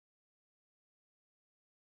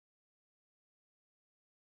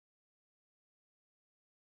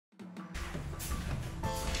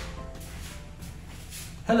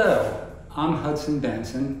Hello, I'm Hudson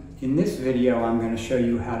Benson. In this video, I'm going to show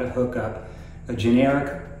you how to hook up a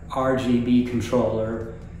generic RGB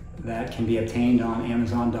controller that can be obtained on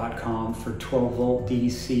Amazon.com for 12 volt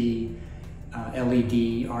DC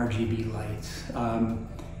LED RGB lights.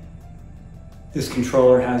 This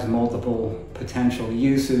controller has multiple potential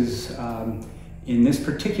uses. In this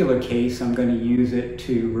particular case, I'm going to use it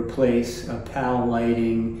to replace a PAL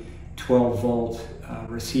lighting 12 volt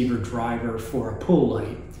receiver driver for a pool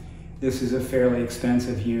light. This is a fairly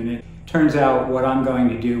expensive unit. Turns out what I'm going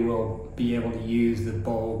to do will be able to use the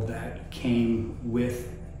bulb that came with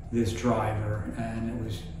this driver, and it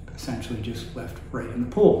was essentially just left right in the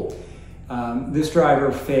pool. This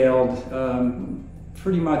driver failed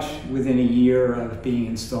pretty much within a year of being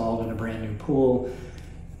installed in a brand new pool.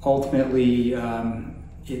 Ultimately,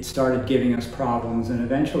 it started giving us problems and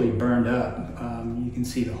eventually burned up. You can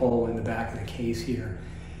see the hole in the back of the case here.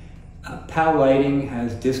 PAL Lighting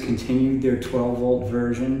has discontinued their 12 volt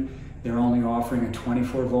version. They're only offering a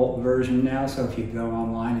 24 volt version now, so if you go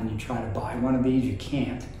online and you try to buy one of these, you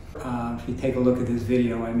can't. If you take a look at this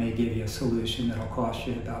video, I may give you a solution that'll cost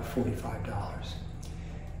you about $45.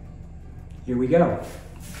 Here we go.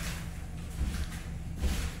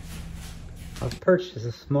 I've purchased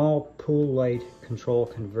a small pool light control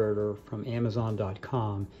converter from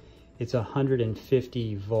Amazon.com. It's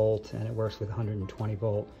 150 volt and it works with 120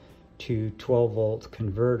 volt to 12 volt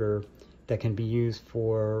converter that can be used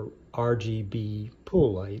for RGB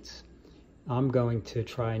pool lights. I'm going to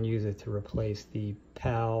try and use it to replace the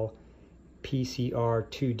PAL PCR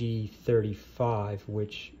 2D35,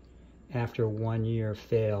 which after 1 year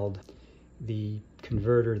failed. The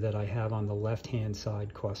converter that I have on the left-hand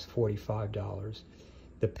side costs $45.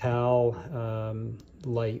 The PAL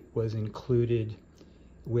light was included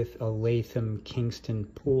with a Latham Kingston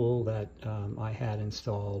pool that I had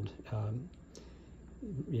installed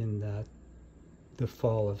in the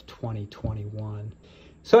fall of 2021.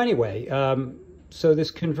 So anyway, so this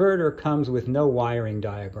converter comes with no wiring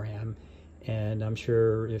diagram, and I'm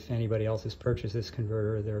sure if anybody else has purchased this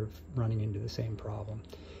converter, they're running into the same problem.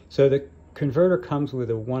 So the converter comes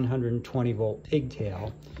with a 120 volt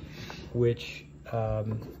pigtail, which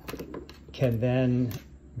can then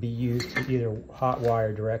be used to either hot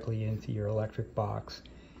wire directly into your electric box.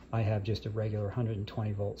 I have just a regular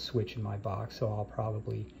 120 volt switch in my box, so I'll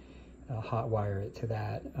probably hot wire it to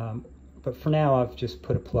that. But for now, I've just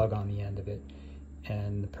put a plug on the end of it,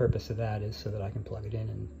 and the purpose of that is so that I can plug it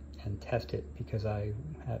in and test it, because I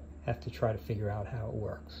have to try to figure out how it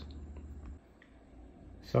works.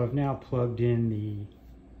 So I've now plugged in the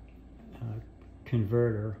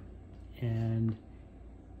converter, and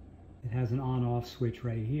it has an on-off switch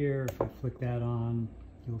right here. If I flick that on,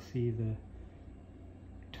 you'll see the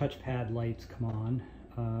touchpad lights come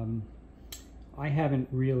on. I haven't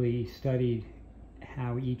really studied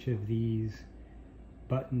how each of these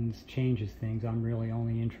buttons changes things. I'm really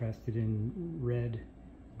only interested in red,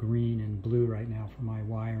 green, and blue right now for my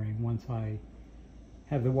wiring. Once I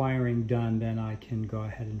have the wiring done, then I can go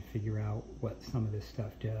ahead and figure out what some of this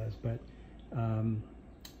stuff does. But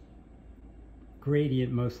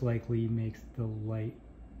gradient most likely makes the light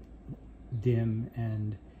dim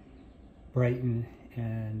and brighten,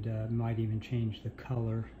 and might even change the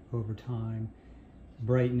color over time.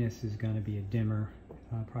 Brightness is going to be a dimmer,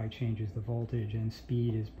 probably changes the voltage, and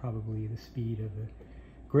speed is probably the speed of the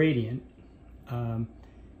gradient.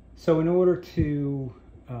 So in order to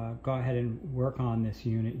go ahead and work on this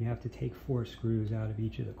unit, you have to take 4 screws out of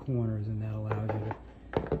each of the corners, and that allows you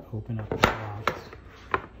to open up the box.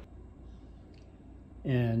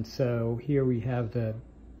 And so here we have the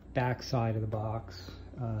back side of the box,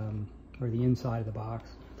 or the inside of the box.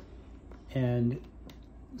 And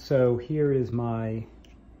so here is my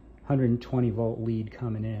 120 volt lead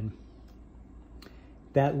coming in.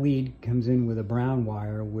 That lead comes in with a brown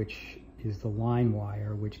wire, which is the line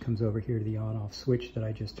wire, which comes over here to the on-off switch that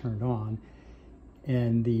I just turned on,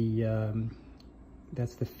 and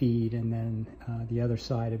that's the feed. And then the other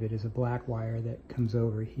side of it is a black wire that comes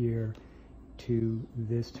over here to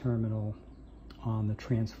this terminal on the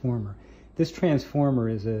transformer. This transformer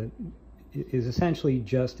is essentially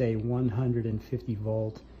just a 150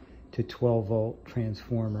 volt to 12 volt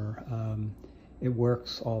transformer. It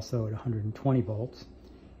works also at 120 volts.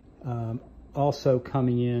 Also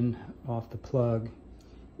coming in off the plug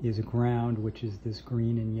is a ground, which is this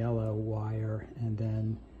green and yellow wire, and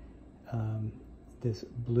then this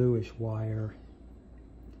bluish wire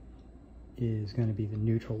is going to be the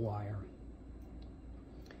neutral wire.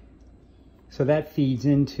 So that feeds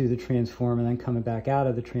into the transformer, and then coming back out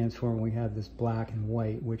of the transformer, we have this black and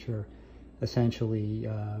white, which are essentially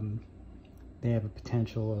They have a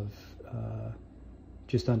potential of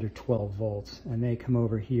just under 12 volts, and they come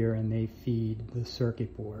over here and they feed the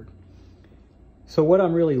circuit board. So what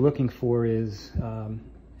I'm really looking for is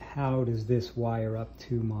how does this wire up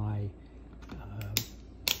to my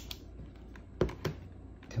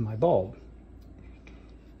bulb.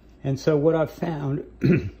 And so what I've found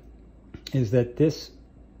is that this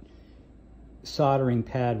soldering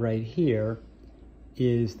pad right here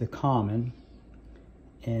is the common,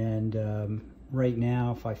 and right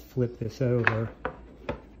now if I flip this over,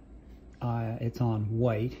 it's on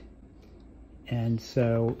white. And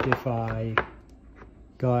so if I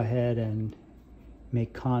go ahead and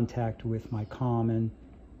make contact with my common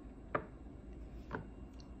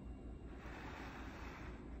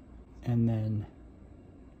and then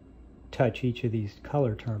touch each of these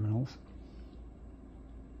color terminals,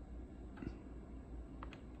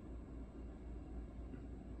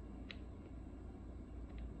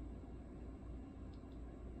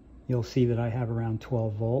 you'll see that I have around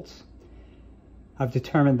 12 volts. I've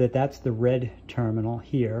determined that that's the red terminal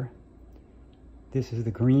here. This is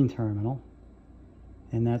the green terminal,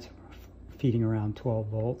 and that's feeding around 12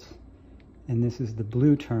 volts. And this is the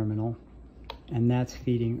blue terminal, and that's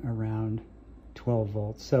feeding around 12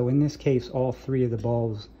 volts. So in this case, all three of the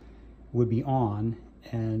bulbs would be on,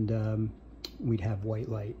 and we'd have white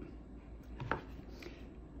light.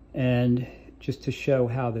 And just to show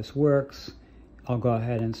how this works, I'll go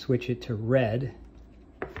ahead and switch it to red.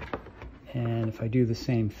 And if I do the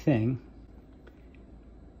same thing,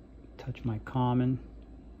 touch my common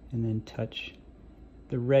and then touch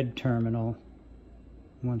the red terminal,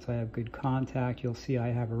 once I have good contact, you'll see I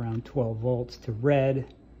have around 12 volts to red.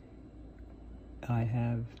 I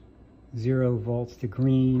have 0 volts to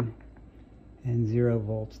green and 0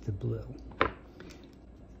 volts to blue.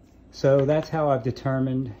 So that's how I've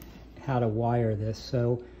determined how to wire this.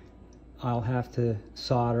 So I'll have to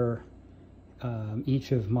solder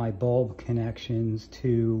each of my bulb connections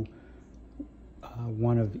to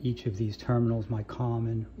one of each of these terminals, my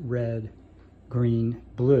common, red, green,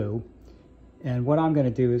 blue. And what I'm going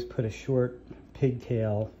to do is put a short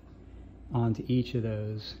pigtail onto each of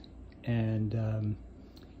those, and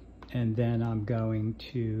then I'm going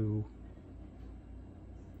to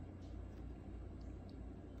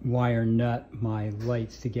wire nut my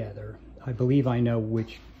lights together. I believe I know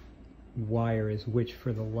which wire is which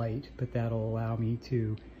for the light, but that'll allow me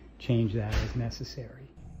to change that as necessary.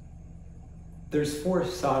 There's 4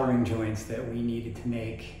 soldering joints that we needed to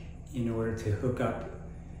make in order to hook up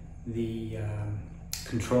the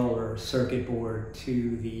controller circuit board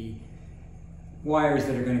to the wires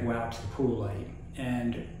that are going to go out to the pool light.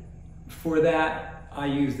 And for that, I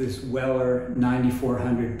use this Weller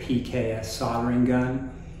 9400 PKS soldering gun.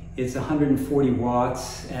 It's 140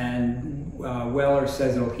 watts, and Weller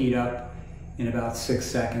says it'll heat up in about 6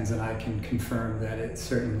 seconds, and I can confirm that it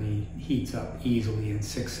certainly heats up easily in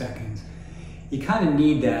 6 seconds. You kind of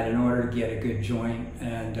need that in order to get a good joint,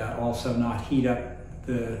 and also not heat up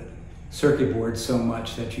the circuit board so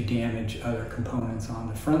much that you damage other components on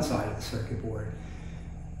the front side of the circuit board.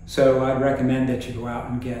 So I'd recommend that you go out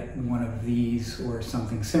and get one of these or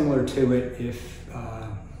something similar to it if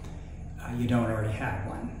you don't already have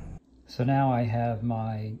one. So now I have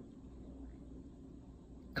my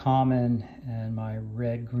common and my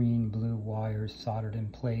red, green, blue wires soldered in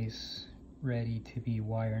place, ready to be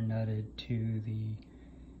wire nutted to the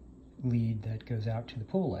lead that goes out to the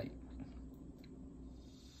pool light.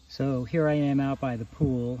 So here I am out by the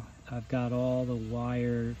pool. I've got all the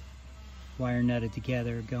wire nutted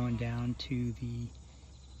together going down to the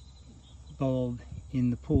bulb in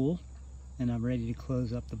the pool, and I'm ready to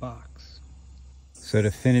close up the box. So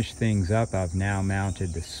to finish things up, I've now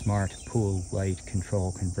mounted the smart pool light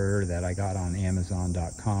control converter that I got on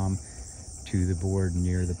Amazon.com to the board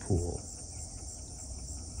near the pool.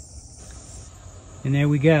 And there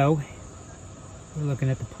we go. We're looking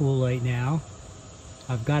at the pool light now.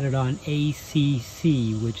 I've got it on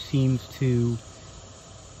ACC, which seems to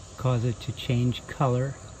cause it to change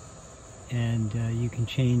color, and you can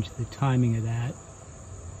change the timing of that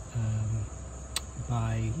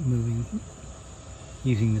by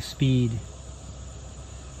using the speed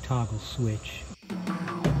toggle switch.